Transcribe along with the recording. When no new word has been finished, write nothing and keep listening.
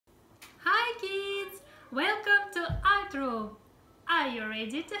Welcome to Art Room. Are you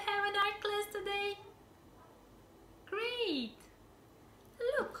ready to have an art class today? Great!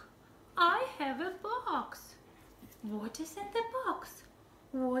 Look, I have a box. What is in the box?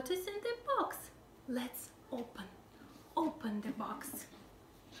 What is in the box? Let's open the box.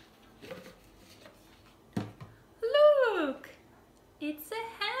 Look, it's a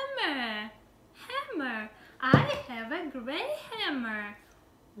hammer. Hammer. I have a gray hammer.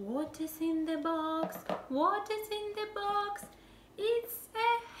 What is in the box? What is in the box? It's a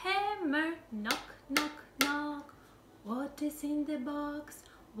hammer. Knock, knock, knock. What is in the box?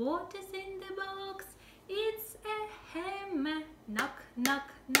 What is in the box? It's a hammer. Knock, knock,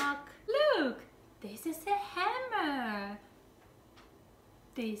 knock. Look, this is a hammer.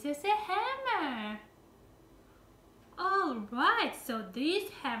 This is a hammer. All right, so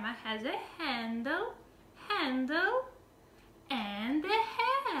this hammer has a handle, and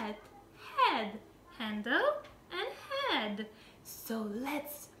a head, handle and head. So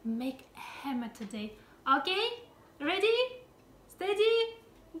let's make a hammer today. Okay, ready, steady,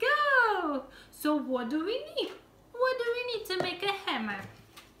 go! So what do we need? What do we need to make a hammer?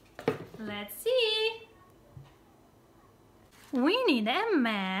 Let's see. We need a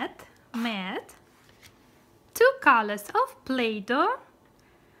mat, two colors of Play-Doh.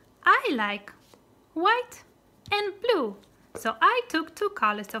 I like white and blue. So I took two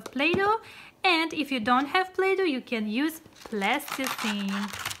colors of Play-Doh, and if you don't have Play-Doh, you can use plasticine.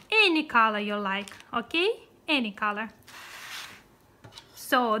 Any color you like, okay? Any color.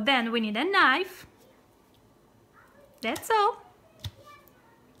 So then we need a knife. That's all.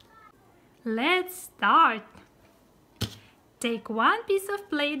 Let's start. Take one piece of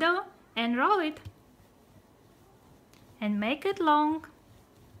Play-Doh and roll it. And make it long.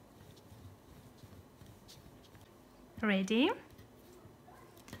 Ready?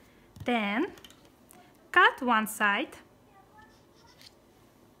 Then cut one side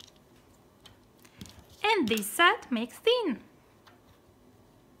and this side make thin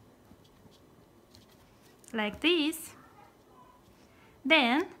like this.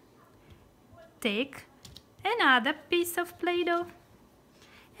 Then take another piece of Play-Doh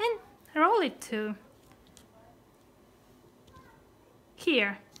and roll it too.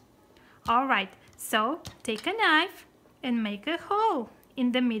 Here. All right, so take a knife and make a hole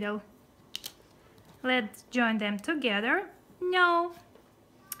in the middle. Let's join them together. No,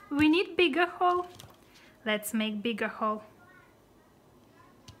 we need bigger hole. Let's make bigger hole.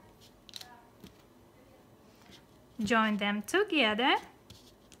 Join them together.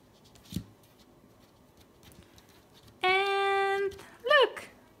 And look,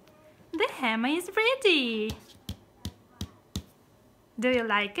 the hammer is ready. Do you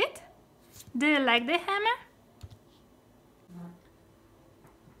like it? Do you like the hammer?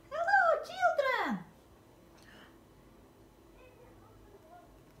 Hello, children!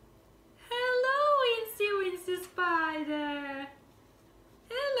 Hello, Incy Spider!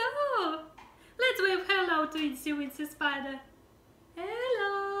 Hello! Let's wave hello to Incy Spider.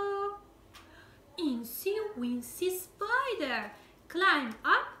 Hello! Incy Spider climbed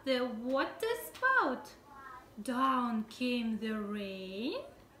up the water spout. Down came the rain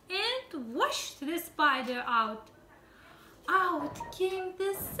and washed the spider out. Out came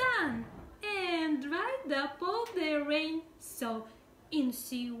the sun and dried up all the rain. So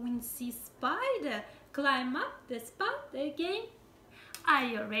Incy Spider climbed up the spout again. Are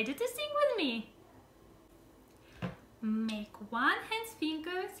you ready to sing with me? Make one hand's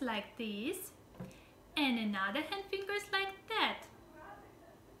fingers like this and another hand fingers like that.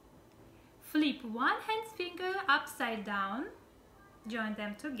 Flip one hand's finger upside down, join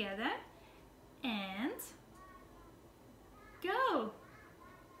them together, and go.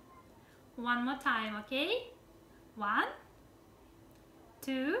 One more time, okay? 1,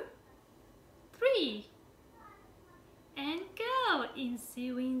 2, 3. And go.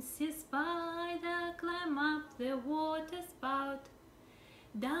 Incy Spider climb up the water spout.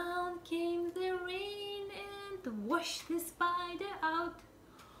 Down came the rain and washed the spider out.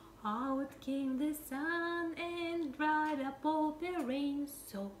 Out came the sun and dried up all the rain.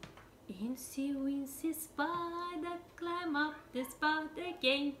 So Incy Spider climb up the spout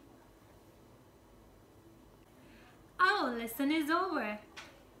again. Our lesson is over.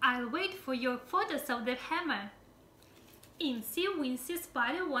 I'll wait for your photos of the hammer. Incy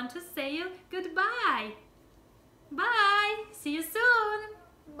Spider want to say you goodbye. Bye. See you soon.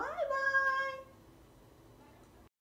 Bye-bye!